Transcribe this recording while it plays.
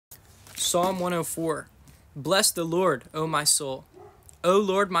Psalm 104. Bless the Lord, O my soul. O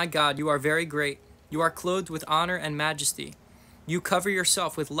Lord my God, you are very great. You are clothed with honor and majesty. You cover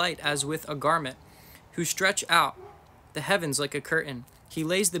yourself with light as with a garment, who stretch out the heavens like a curtain. He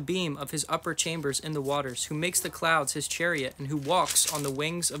lays the beam of his upper chambers in the waters, who makes the clouds his chariot, and who walks on the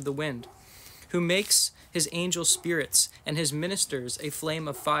wings of the wind, who makes his angels spirits and his ministers a flame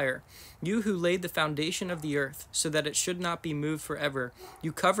of fire. You who laid the foundation of the earth, so that it should not be moved forever.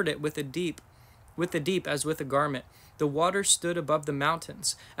 You covered it with the deep as with a garment. The waters stood above the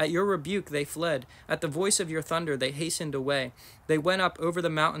mountains. At your rebuke they fled. At the voice of your thunder they hastened away. They went up over the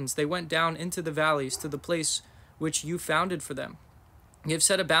mountains. They went down into the valleys to the place which you founded for them. You have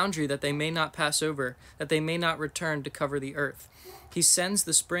set a boundary that they may not pass over, that they may not return to cover the earth. He sends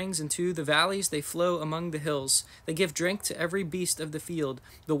the springs into the valleys, they flow among the hills. They give drink to every beast of the field.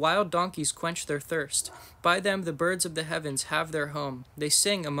 The wild donkeys quench their thirst. By them the birds of the heavens have their home. They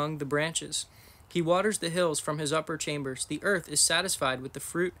sing among the branches. He waters the hills from his upper chambers. The earth is satisfied with the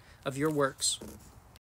fruit of your works.